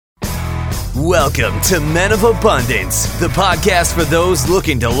Welcome to Men of Abundance, the podcast for those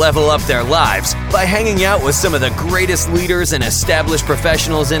looking to level up their lives by hanging out with some of the greatest leaders and established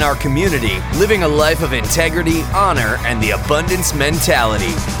professionals in our community, living a life of integrity, honor, and the abundance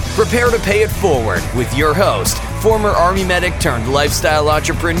mentality. Prepare to pay it forward with your host, former Army medic turned lifestyle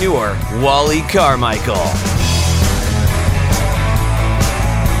entrepreneur, Wally Carmichael.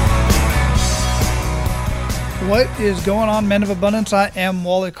 What is going on, Men of Abundance? I am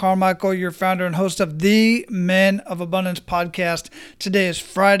Wally Carmichael, your founder and host of the Men of Abundance podcast. Today is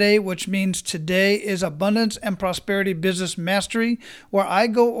Friday, which means today is Abundance and Prosperity Business Mastery, where I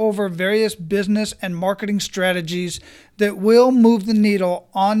go over various business and marketing strategies that will move the needle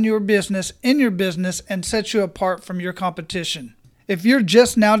on your business, in your business, and set you apart from your competition. If you're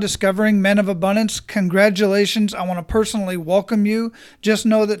just now discovering Men of Abundance, congratulations. I want to personally welcome you. Just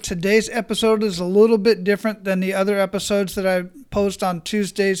know that today's episode is a little bit different than the other episodes that I post on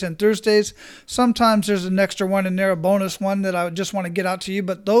Tuesdays and Thursdays. Sometimes there's an extra one in there, a bonus one that I just want to get out to you.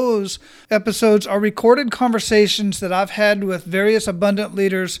 But those episodes are recorded conversations that I've had with various abundant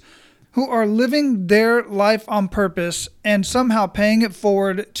leaders who are living their life on purpose and somehow paying it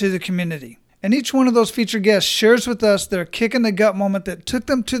forward to the community. And each one of those featured guests shares with us their kick in the gut moment that took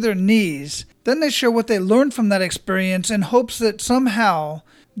them to their knees. Then they share what they learned from that experience in hopes that somehow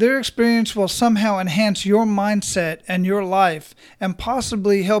their experience will somehow enhance your mindset and your life and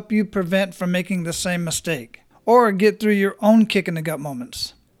possibly help you prevent from making the same mistake or get through your own kick in the gut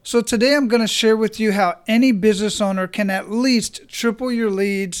moments. So today I'm going to share with you how any business owner can at least triple your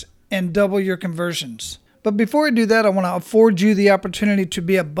leads and double your conversions. But before I do that, I want to afford you the opportunity to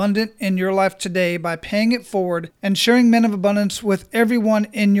be abundant in your life today by paying it forward and sharing Men of Abundance with everyone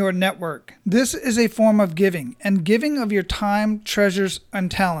in your network. This is a form of giving, and giving of your time, treasures,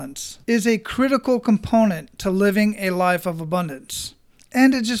 and talents is a critical component to living a life of abundance.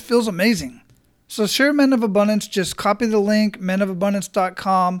 And it just feels amazing. So share Men of Abundance, just copy the link,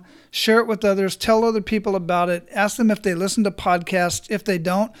 menofabundance.com, share it with others, tell other people about it, ask them if they listen to podcasts. If they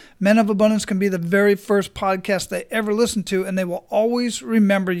don't, Men of Abundance can be the very first podcast they ever listen to, and they will always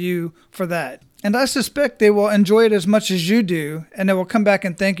remember you for that. And I suspect they will enjoy it as much as you do, and they will come back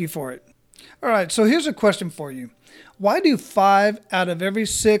and thank you for it. All right, so here's a question for you. Why do 5 out of every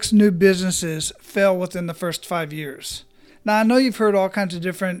 6 new businesses fail within the first 5 years? Now, I know you've heard all kinds of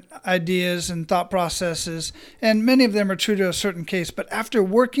different ideas and thought processes, and many of them are true to a certain case. But after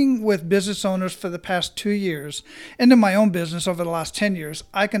working with business owners for the past 2 years, and in my own business over the last 10 years,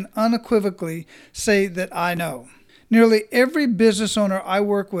 I can unequivocally say that I know. Nearly every business owner I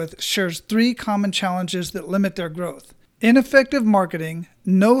work with shares 3 common challenges that limit their growth: ineffective marketing,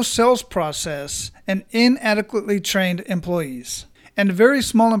 no sales process, and inadequately trained employees. And very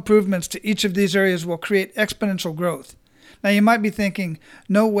small improvements to each of these areas will create exponential growth. Now, you might be thinking,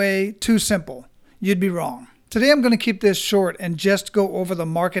 no way, too simple. You'd be wrong. Today, I'm going to keep this short and just go over the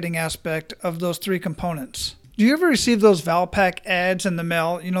marketing aspect of those 3 components. Do you ever receive those Valpak ads in the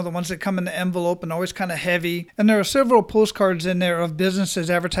mail? You know, the ones that come in the envelope and always kind of heavy. And there are several postcards in there of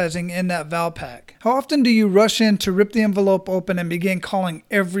businesses advertising in that Valpak. How often do you rush in to rip the envelope open and begin calling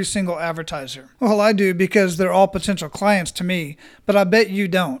every single advertiser? Well, I do, because they're all potential clients to me, but I bet you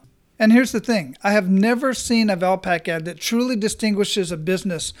don't. And here's the thing, I have never seen a Valpak ad that truly distinguishes a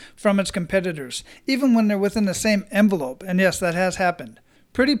business from its competitors, even when they're within the same envelope. And yes, that has happened.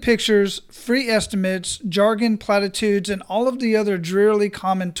 Pretty pictures, free estimates, jargon, platitudes, and all of the other drearily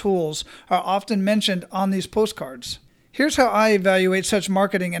common tools are often mentioned on these postcards. Here's how I evaluate such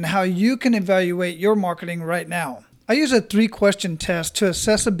marketing and how you can evaluate your marketing right now. I use a 3-question test to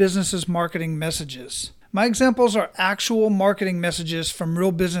assess a business's marketing messages. My examples are actual marketing messages from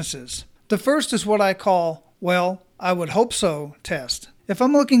real businesses. The first is what I call, well, I would hope so test. If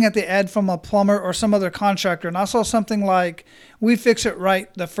I'm looking at the ad from a plumber or some other contractor and I saw something like, we fix it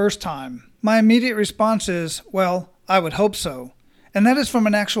right the first time, my immediate response is, well, I would hope so. And that is from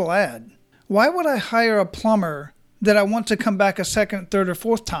an actual ad. Why would I hire a plumber that I want to come back a second, third, or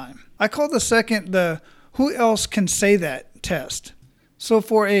fourth time? I call the second the who else can say that test. So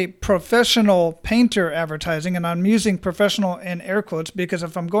for a professional painter advertising, and I'm using professional in air quotes because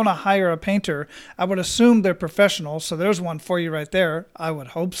if I'm going to hire a painter, I would assume they're professional. So there's one for you right there. I would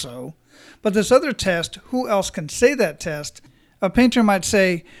hope so. But this other test, who else can say that test? A painter might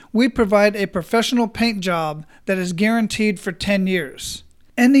say, we provide a professional paint job that is guaranteed for 10 years.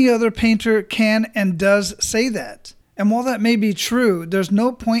 Any other painter can and does say that. And while that may be true, there's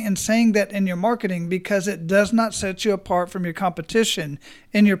no point in saying that in your marketing because it does not set you apart from your competition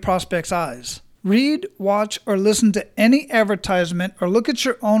in your prospect's eyes. Read, watch, or listen to any advertisement or look at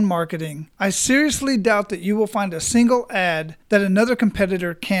your own marketing. I seriously doubt that you will find a single ad that another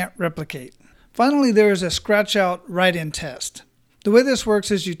competitor can't replicate. Finally, there is a scratch-out write-in test. The way this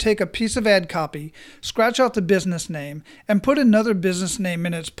works is you take a piece of ad copy, scratch out the business name, and put another business name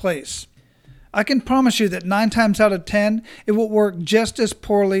in its place. I can promise you that 9 times out of 10, it will work just as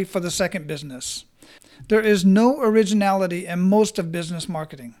poorly for the second business. There is no originality in most of business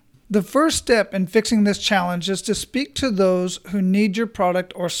marketing. The first step in fixing this challenge is to speak to those who need your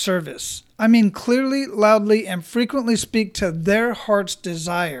product or service. I mean clearly, loudly, and frequently speak to their heart's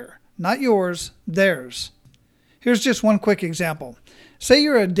desire. Not yours, theirs. Here's just one quick example. Say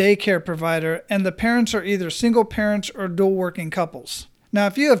you're a daycare provider and the parents are either single parents or dual working couples. Now,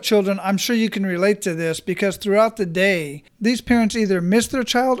 if you have children, I'm sure you can relate to this because throughout the day, these parents either miss their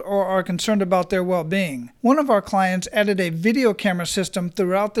child or are concerned about their well-being. One of our clients added a video camera system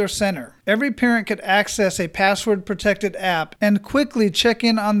throughout their center. Every parent could access a password-protected app and quickly check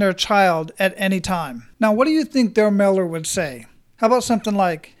in on their child at any time. Now, what do you think their mailer would say? How about something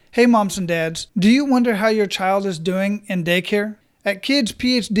like, "Hey moms and dads, do you wonder how your child is doing in daycare? At Kids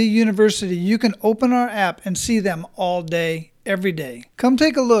PhD University, you can open our app and see them all day, every day. Come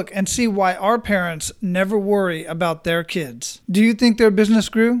take a look and see why our parents never worry about their kids." Do you think their business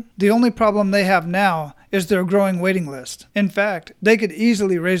grew? The only problem they have now is their growing waiting list. In fact, they could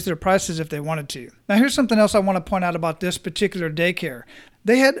easily raise their prices if they wanted to. Now here's something else I want to point out about this particular daycare.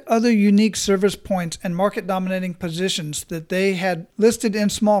 They had other unique service points and market dominating positions that they had listed in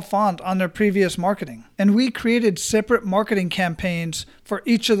small font on their previous marketing. And we created separate marketing campaigns for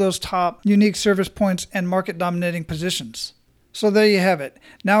each of those top unique service points and market dominating positions. So there you have it.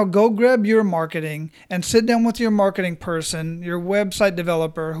 Now go grab your marketing and sit down with your marketing person, your website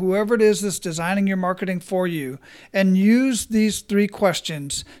developer, whoever it is that's designing your marketing for you, and use these 3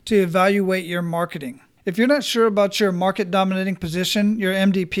 questions to evaluate your marketing. If you're not sure about your market dominating position, your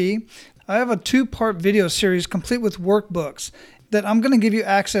MDP, I have a 2-part video series complete with workbooks that I'm going to give you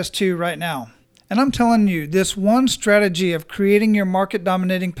access to right now. And I'm telling you, this one strategy of creating your market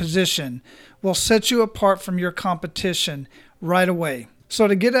dominating position will set you apart from your competition right away. So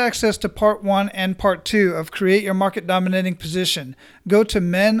to get access to part 1 and part 2 of Create Your Market Dominating Position, go to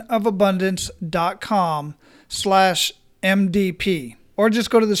menofabundance.com/MDP. Or just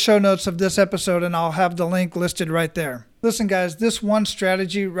go to the show notes of this episode and I'll have the link listed right there. Listen guys, this one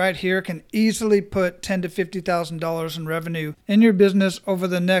strategy right here can easily put $10,000 to $50,000 in revenue in your business over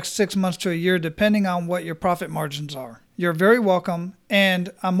the next 6 months to a year, depending on what your profit margins are. You're very welcome, and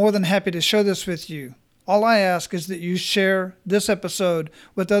I'm more than happy to share this with you. All I ask is that you share this episode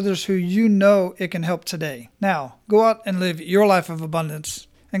with others who you know it can help today. Now, go out and live your life of abundance.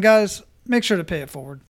 And guys, make sure to pay it forward.